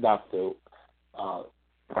Dr.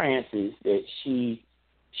 Frances, that she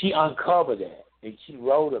uncovered that, and she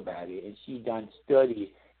wrote about it, and she done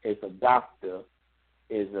study as a doctor,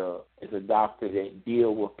 as a doctor that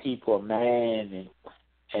deal with people, man,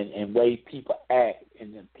 and way people act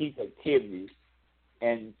and the people activities,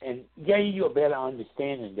 and gave you a better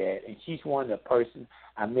understanding of that. And she's one of the persons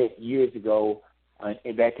I met years ago,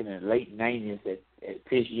 back in the late 90s at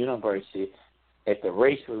Fisk University, at the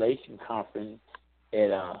Race Relations Conference at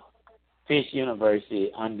Fisk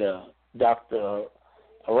University under Dr.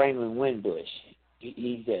 Raymond Winbush.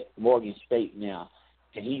 He's at Morgan State now,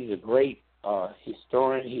 and he's a great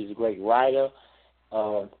historian. He's a great writer,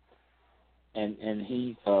 and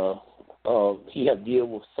he have dealt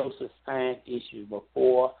with social science issues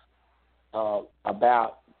before,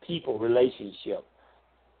 about people relationship,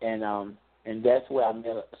 and that's where I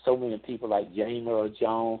met so many people like James Earl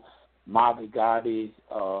Jones, Marvin Gaye's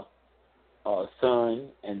son,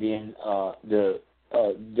 and then the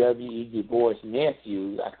W.E. Du Bois'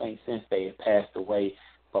 nephews. I think since they have passed away,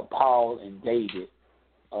 but Paul and David.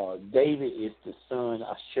 David is the son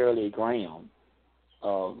of Shirley Graham.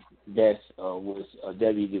 That was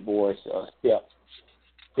W. Du Bois'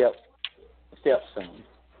 stepson,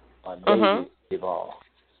 David Duvall.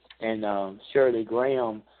 And Shirley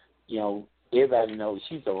Graham, everybody knows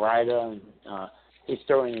she's a writer and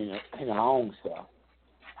historian in her own stuff.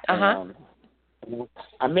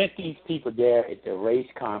 I met these people there at the race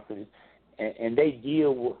conference, and they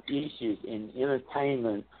deal with issues in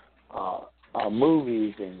entertainment,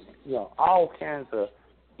 movies, and all kinds of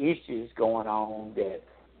issues going on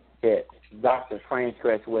that Dr.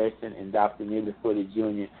 Frances Weston and Dr. Neely Footer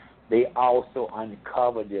Jr., they also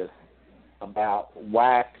uncovered this about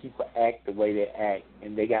why people act the way they act,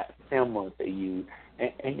 and they got symbols they use.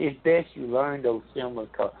 And it's best you learn those symbols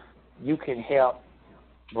because you can help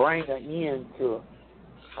bring an end to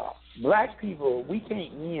black people. We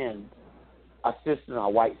can't end a system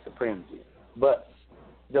of white supremacy, but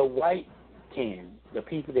the white can. The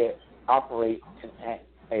people that operate and act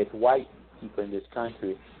as white people in this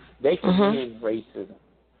country, they can end racism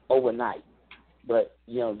overnight. But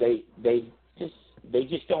they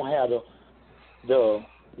just don't have the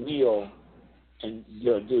will and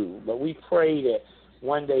the do. But we pray that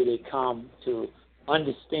one day they come to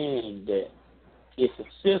understand that it's a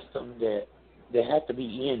system that has to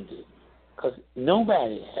be ended, because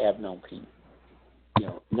nobody have no people.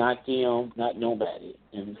 Not them, not nobody,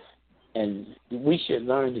 and we should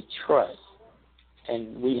learn to trust.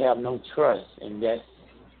 And we have no trust, and that's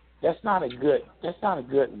not a good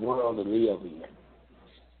world to live in.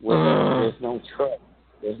 Where there's no trust,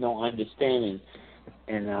 there's no understanding,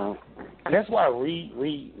 and that's why read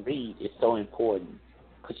is so important,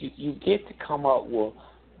 because you get to come up with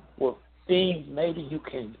things maybe you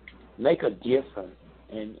can make a difference,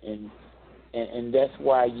 and that's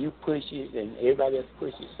why you push it, and everybody else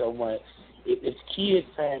pushes so much. It's kids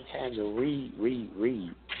find time to read.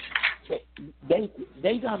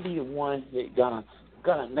 They gonna be the ones that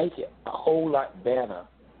gonna make it a whole lot better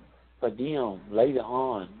for them later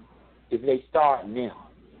on if they start now.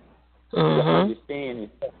 To understand and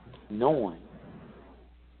knowing.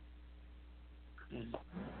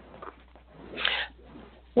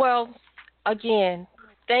 Well, again,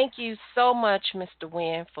 thank you so much, Mr.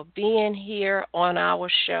 Winn, for being here on our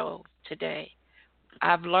show today.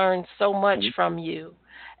 I've learned so much from you.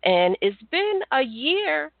 And it's been a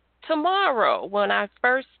year tomorrow when I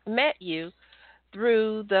first met you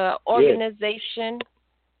through the organization.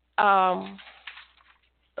 The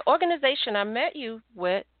organization I met you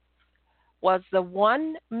with was the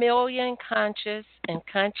 1 Million Conscious and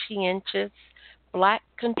Conscientious Black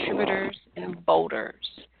Contributors and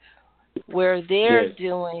Voters, where they're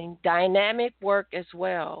doing dynamic work as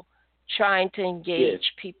well, trying to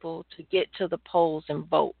engage people to get to the polls and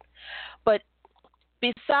vote. But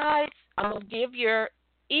besides, I'm going to give your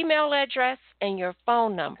email address and your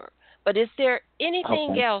phone number. But is there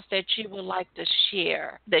anything else that you would like to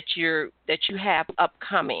share that you have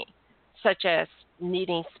upcoming, such as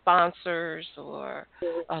needing sponsors or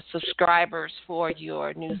subscribers for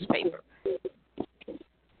your newspaper?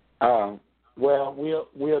 Well,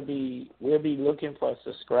 we'll be looking for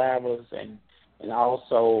subscribers and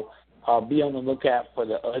also be on the lookout for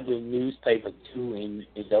the other newspaper too in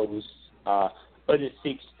those other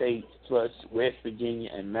 6 states plus West Virginia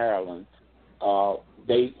and Maryland.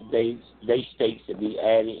 They states to be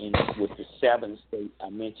added in with the 7 states I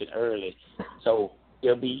mentioned earlier. So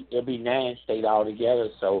it'll be 9 states altogether.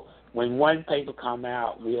 So when one paper come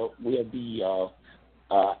out, we'll be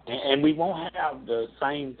and we won't have the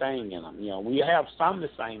same thing in them. We have some of the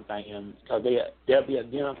same thing in them because they'll be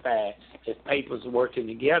identified as papers working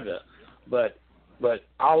together. But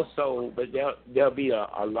there'll be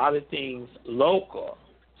a lot of things local.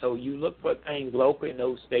 So you look for things local in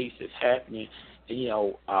those states that's happening.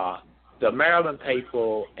 The Maryland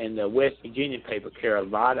paper and the West Virginia paper carry a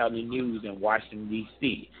lot of the news in Washington,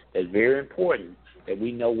 D.C. That's very important that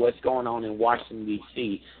we know what's going on in Washington,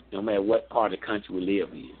 D.C., no matter what part of the country we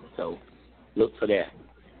live in. So look for that.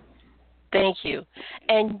 Thank you.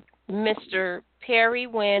 And Mr. Perry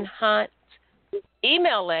Winn Hunt's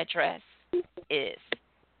email address is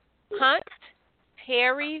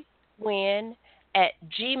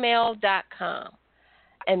huntperrywinn@gmail.com.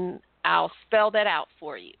 And I'll spell that out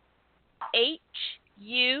for you.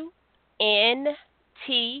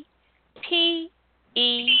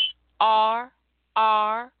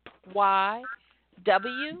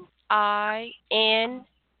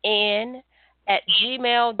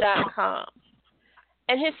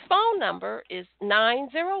 And his phone number is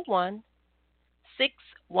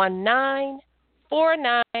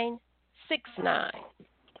 901-619-4969.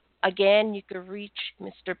 Again, you can reach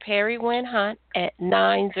Mr. Perry Winn Hunt at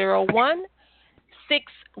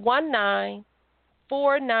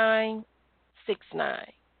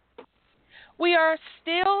 901-619-4969. We are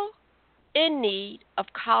still in need of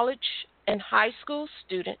college and high school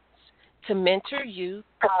students to mentor youth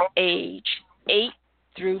age 8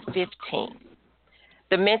 through 15.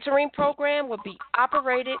 The mentoring program will be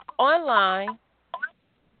operated online,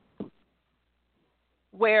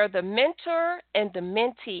 where the mentor and the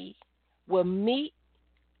mentee will meet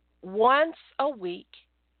once a week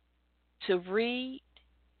to read,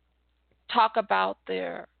 talk about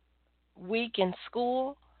their week in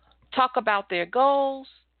school, talk about their goals,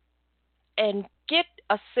 and get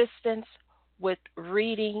assistance with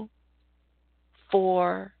reading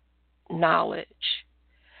for knowledge.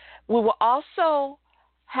 We will also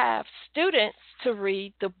have students to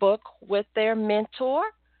read the book with their mentor,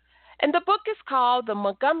 and the book is called The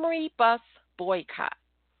Montgomery Bus Boycott.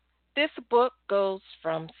 This book goes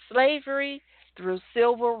from slavery through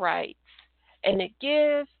civil rights, and it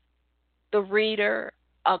gives the reader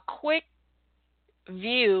a quick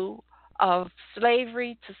view of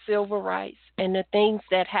slavery to civil rights and the things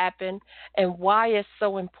that happen and why it's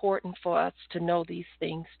so important for us to know these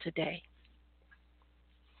things today.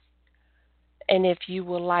 And if you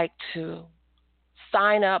would like to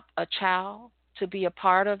sign up a child to be a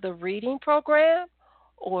part of the reading program,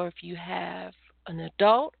 or if you have an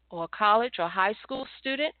adult or a college or high school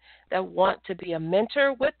student that want to be a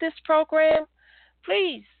mentor with this program,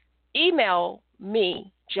 please email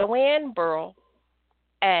me, Joanne Burrell,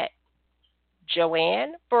 at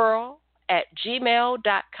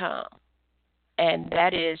joanneburrell@gmail.com. And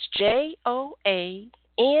that is JOANN,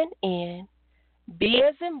 B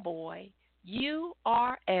as in boy,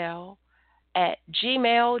 URL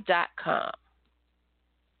 @gmail.com.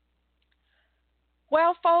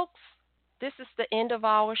 Well, folks, this is the end of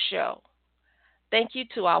our show. Thank you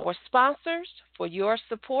to our sponsors for your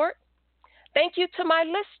support. Thank you to my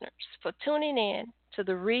listeners for tuning in to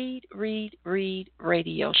the Read, Read, Read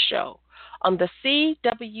radio show on the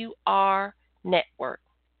CWR network.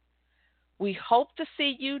 We hope to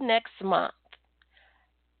see you next month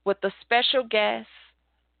with a special guest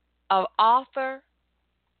of author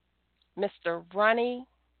Mr. Ronnie.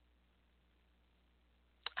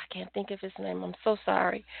 I can't think of his name. I'm so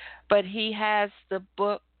sorry. But he has the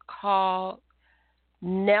book called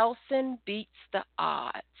Nelson Beats the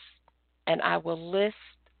Odds. And I will list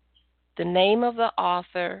the name of the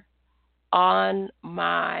author on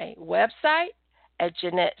my website at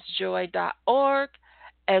Jeanette'sJoy.org,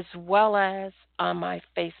 as well as on my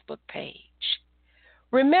Facebook page.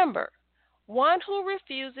 Remember, one who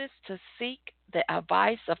refuses to seek the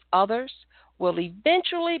advice of others will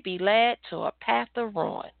eventually be led to a path of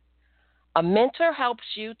ruin. A mentor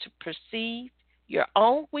helps you to perceive your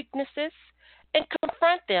own weaknesses and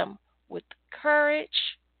confront them with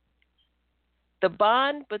courage. The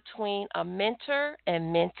bond between a mentor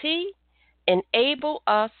and mentee enable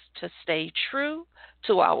us to stay true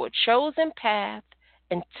to our chosen path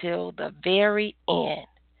until the very end.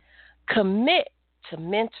 Commit to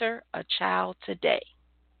mentor a child today.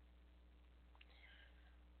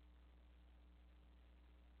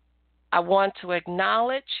 I want to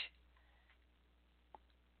acknowledge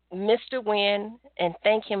Mr. Winn and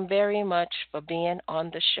thank him very much for being on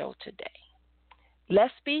the show today.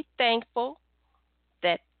 Let's be thankful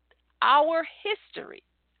that our history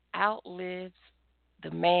outlives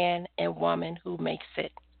the man and woman who makes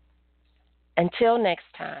it. Until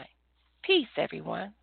next time, peace, everyone.